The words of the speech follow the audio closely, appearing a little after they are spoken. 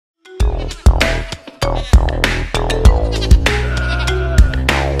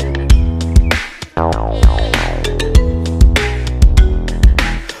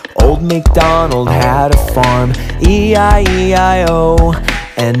Old MacDonald had a farm, E-I-E-I-O.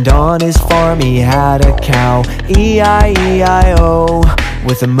 And on his farm he had a cow, E-I-E-I-O.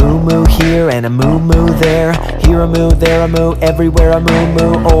 With a moo-moo here and a moo-moo there, here a moo, there a moo, everywhere a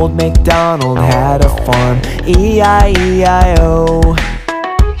moo-moo. Old MacDonald had a farm, E-I-E-I-O.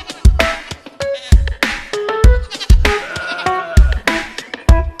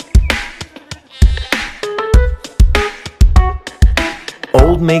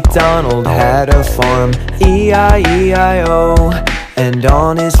 Old MacDonald had a farm, E-I-E-I-O. And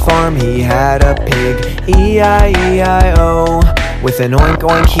on his farm he had a pig, E-I-E-I-O. With an oink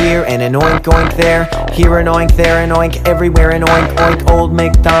oink here and an oink oink there, here an oink, there an oink, everywhere an oink oink. Old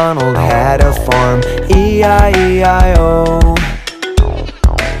MacDonald had a farm, E-I-E-I-O.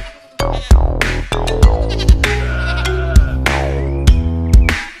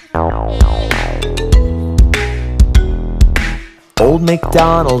 Old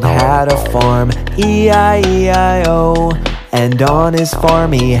MacDonald had a farm, E-I-E-I-O. And on his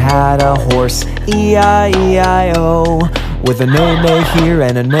farm he had a horse, E-I-E-I-O. With a neigh-neigh here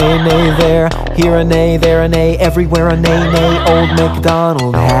and a neigh-neigh there, here a neigh, there a neigh, everywhere a neigh-neigh. Old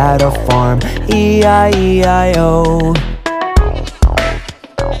MacDonald had a farm, E-I-E-I-O.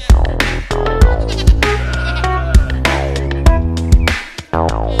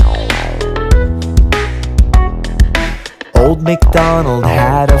 Old MacDonald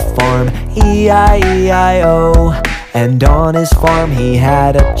had a farm, E-I-E-I-O. And on his farm he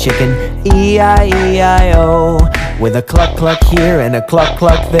had a chicken, E-I-E-I-O. With a cluck cluck here and a cluck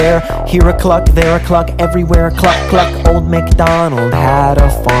cluck there, here a cluck, there a cluck, everywhere a cluck cluck. Old MacDonald had a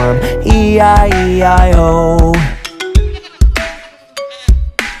farm, E-I-E-I-O.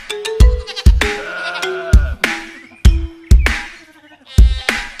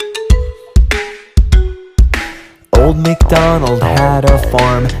 Old MacDonald had a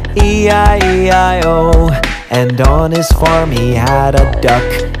farm, E-I-E-I-O. And on his farm he had a duck,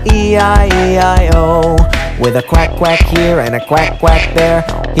 E-I-E-I-O. With a quack quack here and a quack quack there,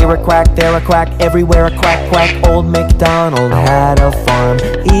 here a quack, there a quack, everywhere a quack quack. Old MacDonald had a farm,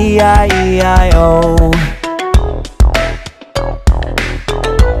 E-I-E-I-O.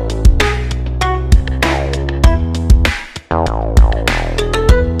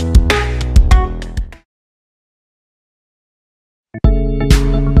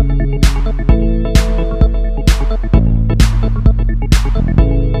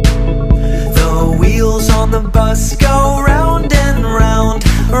 The bus go round and round,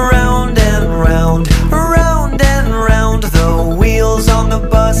 round and round, round and round. The wheels on the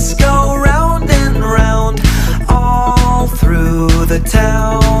bus go round and round, all through the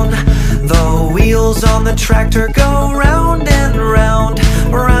town. The wheels on the tractor go round and round,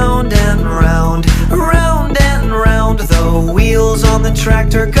 round and round, round and round. The wheels on the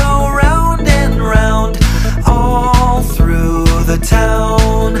tractor go round and round, all through the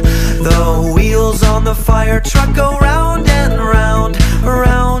town. The wheels on the fire truck go round and round,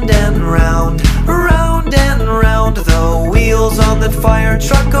 round and round, round and round. The wheels on the fire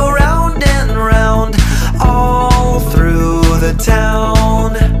truck go round and round, all through the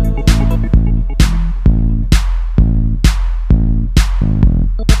town.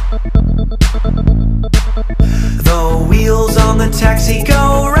 The wheels on the taxi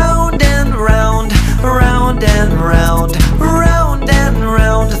go round and round, round and round, round and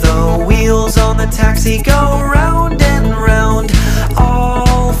round. The wheels on the taxi go round and round,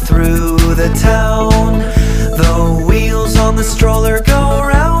 all through the town. The wheels on the stroller go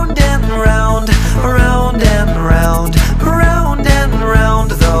round and round, round and round, round and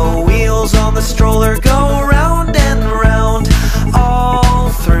round. The wheels on the stroller go round and round, all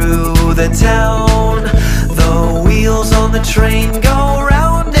through the town. The wheels on the train go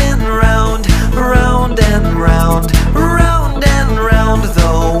round and round, round and round, round and round.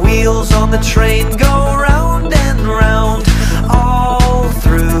 The wheels on the train go round and round, all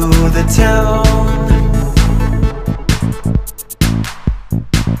through the town.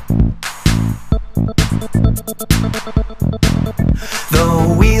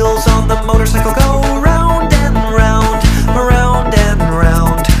 The wheels on the motorcycle go round and round, round and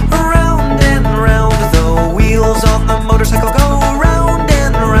round, round and round. The wheels on the motorcycle go round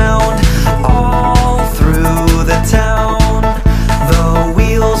and round, all through the town. The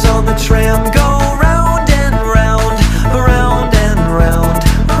wheels on the tram go round and round, round and round,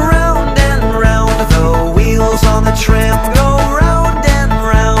 round and round. The wheels on the tram go round and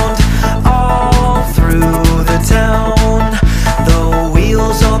round, all through the town. The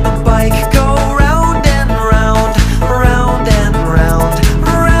wheels on the bike go round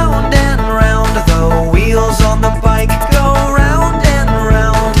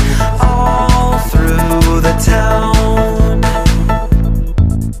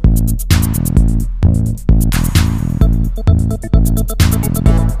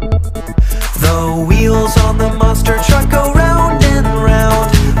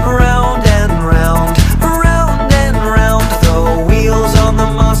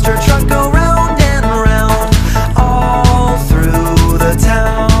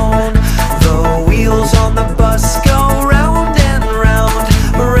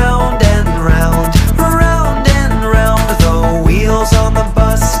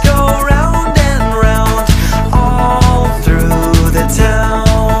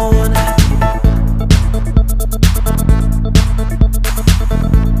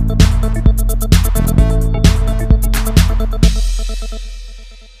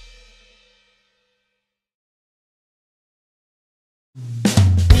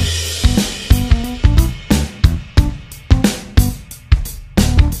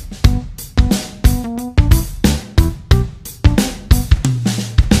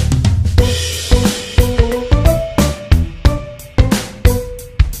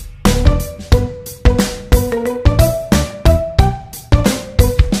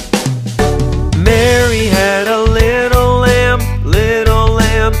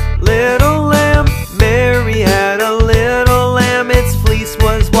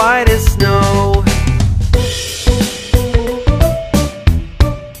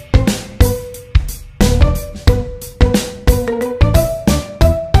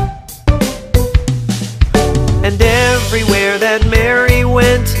Everywhere that Mary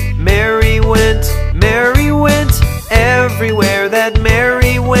went, Mary went, Mary went. Everywhere that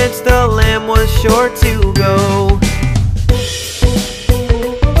Mary went, the lamb was sure to go.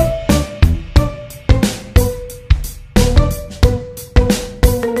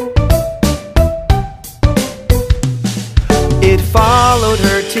 It followed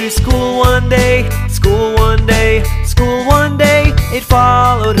her to school one day, school one day, school one day. It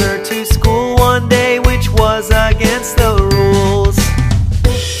followed her to school one day, which was against the rules.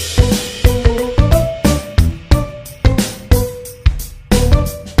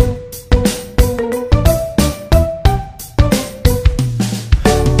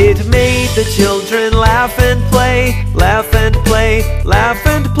 It made the children laugh and play, laugh and play, laugh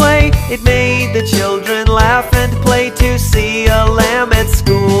and play. It made the children laugh and play to see a lamb at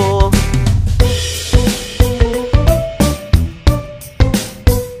school.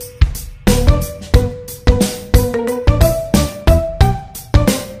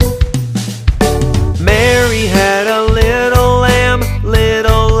 Mary had a little lamb,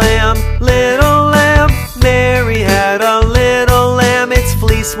 little lamb, little lamb. Mary had a little lamb, its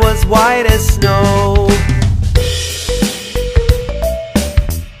fleece was white as snow.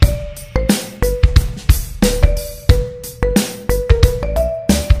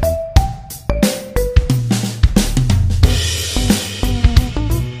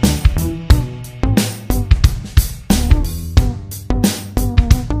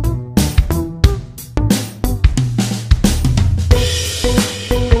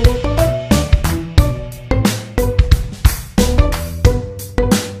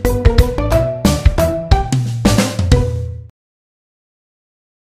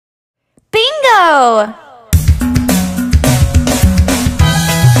 Bingo!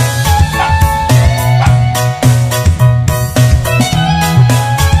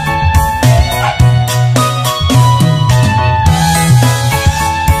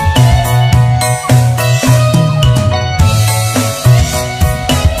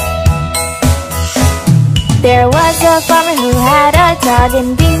 There was a farmer who had a dog,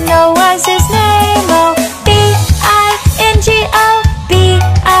 and Bingo was his name. Oh, B-I-N-G-O,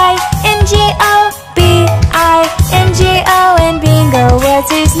 B-I-N-G-O, B-I-N-G-O, and Bingo was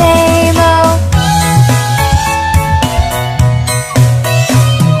his name. Oh.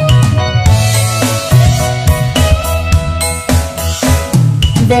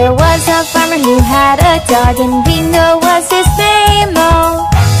 There was a farmer who had a dog, and Bingo was his name. Oh,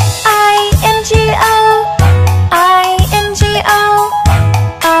 I-N-G-O, I-N-G-O,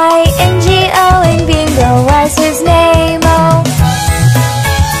 I-N-G-O, and Bingo was his name. Oh.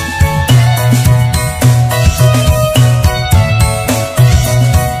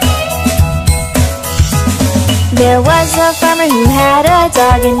 There was a farmer who had a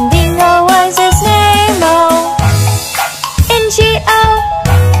dog, and Bingo was his name. Oh, N-G-O,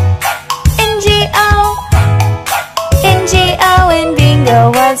 N-G-O, N-G-O, and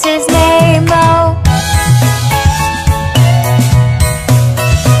Bingo was his name. Oh.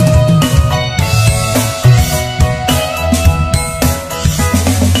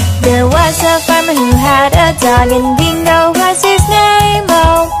 There was a farmer who had a dog, and Bingo was his name.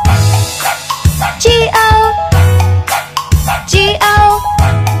 Oh, G-O, G-O,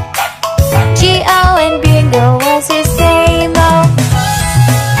 G-O, and Bingo was his name. Oh.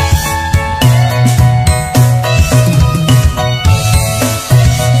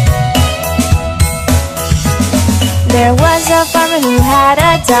 There was a farmer who had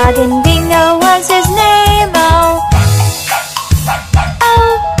a dog, and Bingo was his name. Oh,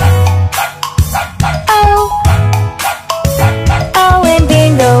 oh, oh, oh, and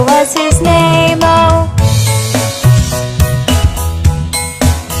Bingo was his name. Oh.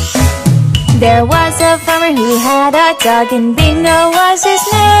 There was a farmer who had a dog, and Bingo was his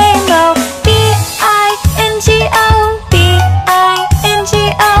name. Oh, B-I-N-G-O,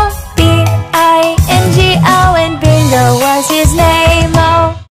 B-I-N-G-O, B-I-N-G-O, and Bingo was his name.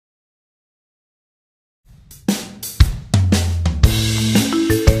 Oh.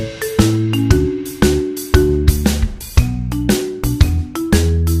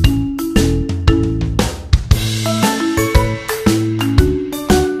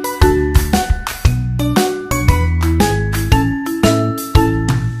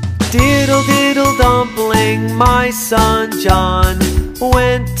 Diddle diddle dumpling, my son John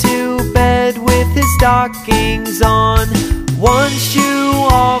went to bed with his stockings on. One shoe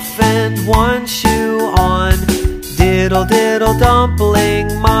off and one shoe on. Diddle diddle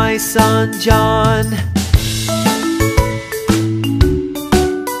dumpling, my son John.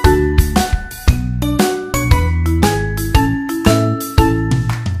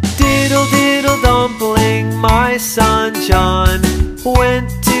 Diddle diddle dumpling, my my son John went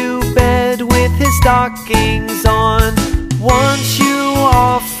to bed with his stockings on. One shoe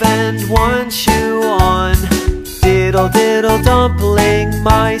off and one shoe on. Diddle diddle dumpling,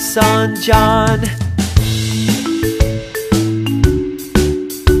 my son John.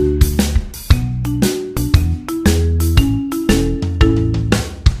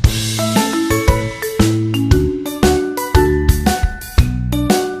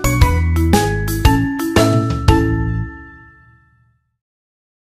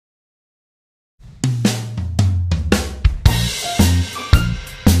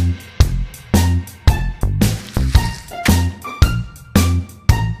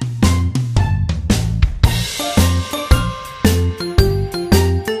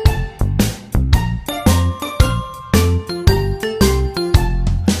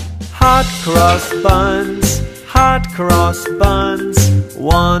 Hot cross buns, hot cross buns.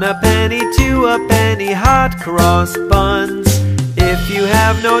 1 a penny, 2 a penny, hot cross buns. If you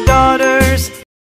have no daughters,